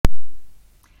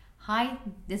Hi,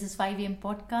 this is 5am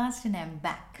podcast and I'm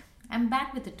back. I'm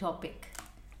back with a topic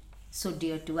so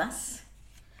dear to us.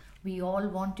 We all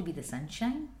want to be the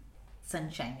sunshine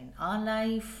in our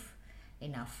life,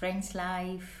 in our friends'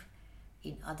 life,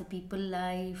 in other people's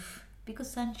life,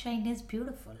 because sunshine is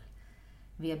beautiful.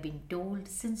 We have been told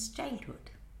since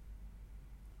childhood,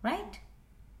 right?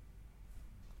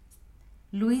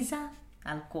 Louisa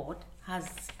Alcott has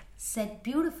said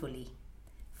beautifully,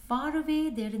 far away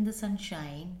there in the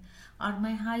sunshine are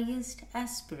my highest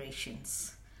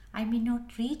aspirations. I may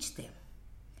not reach them,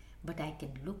 but I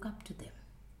can look up to them.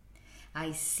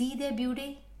 I see their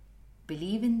beauty,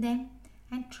 believe in them,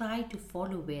 and try to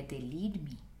follow where they lead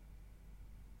me.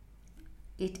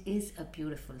 It is a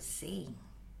beautiful saying.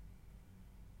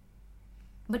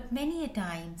 But many a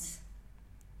times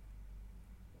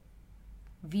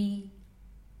we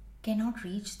cannot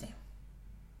reach them.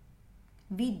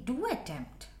 We do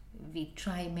attempt, we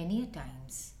try many a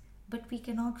times, but we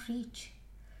cannot reach.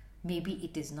 Maybe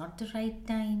it is not the right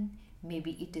time,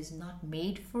 maybe it is not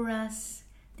made for us.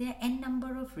 There are n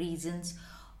number of reasons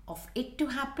of it to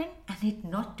happen and it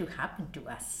not to happen to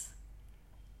us.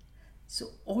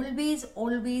 So always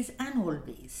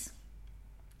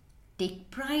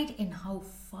take pride in how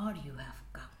far you have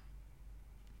come.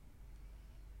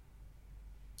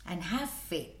 And have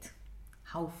faith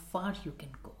how far you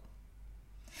can go.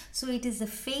 So it is the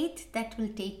faith that will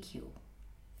take you.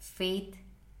 Faith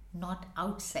not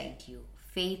outside you.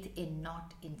 Faith in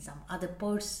not in some other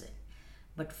person,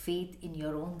 but faith in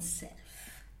your own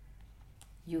self.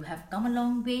 You have come a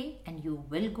long way and you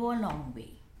will go a long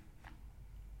way.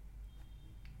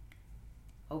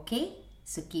 Okay?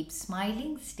 So keep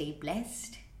smiling, stay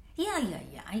blessed. Yeah.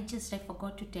 I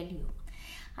forgot to tell you.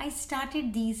 I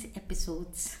started these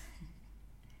episodes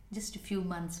just a few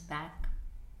months back.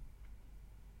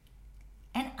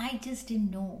 And I just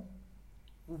didn't know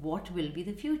what will be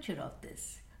the future of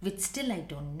this, which still I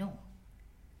don't know.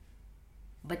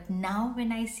 But now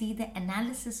when I see the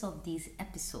analysis of these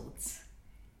episodes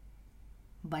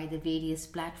by the various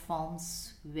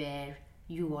platforms where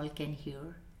you all can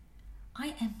hear,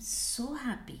 I am so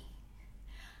happy.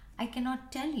 I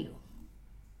cannot tell you.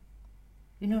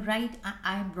 Right,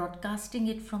 I am broadcasting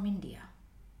it from India.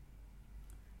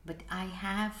 But I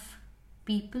have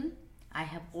people, I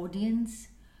have audience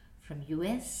from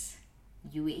US,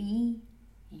 UAE,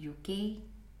 UK.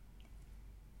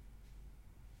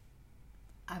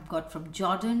 I've got from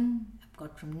Jordan, I've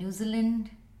got from New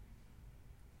Zealand,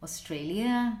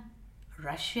 Australia,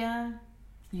 Russia,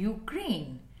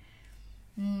 Ukraine,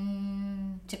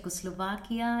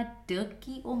 Czechoslovakia,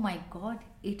 Turkey. Oh my God,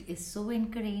 it is so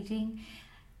encouraging.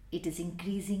 It is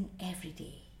increasing every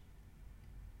day.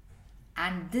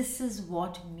 And this is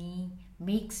what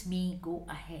makes me go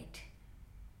ahead,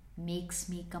 makes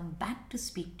me come back to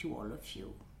speak to all of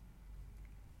you.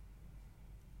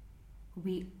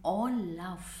 We all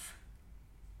love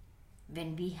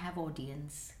when we have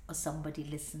audience or somebody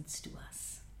listens to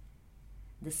us.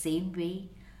 The same way,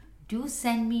 do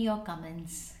send me your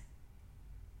comments.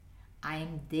 I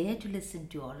am there to listen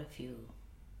to all of you.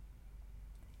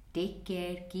 Take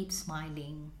care, keep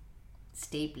smiling,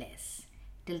 stay blessed.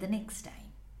 Till the next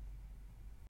time.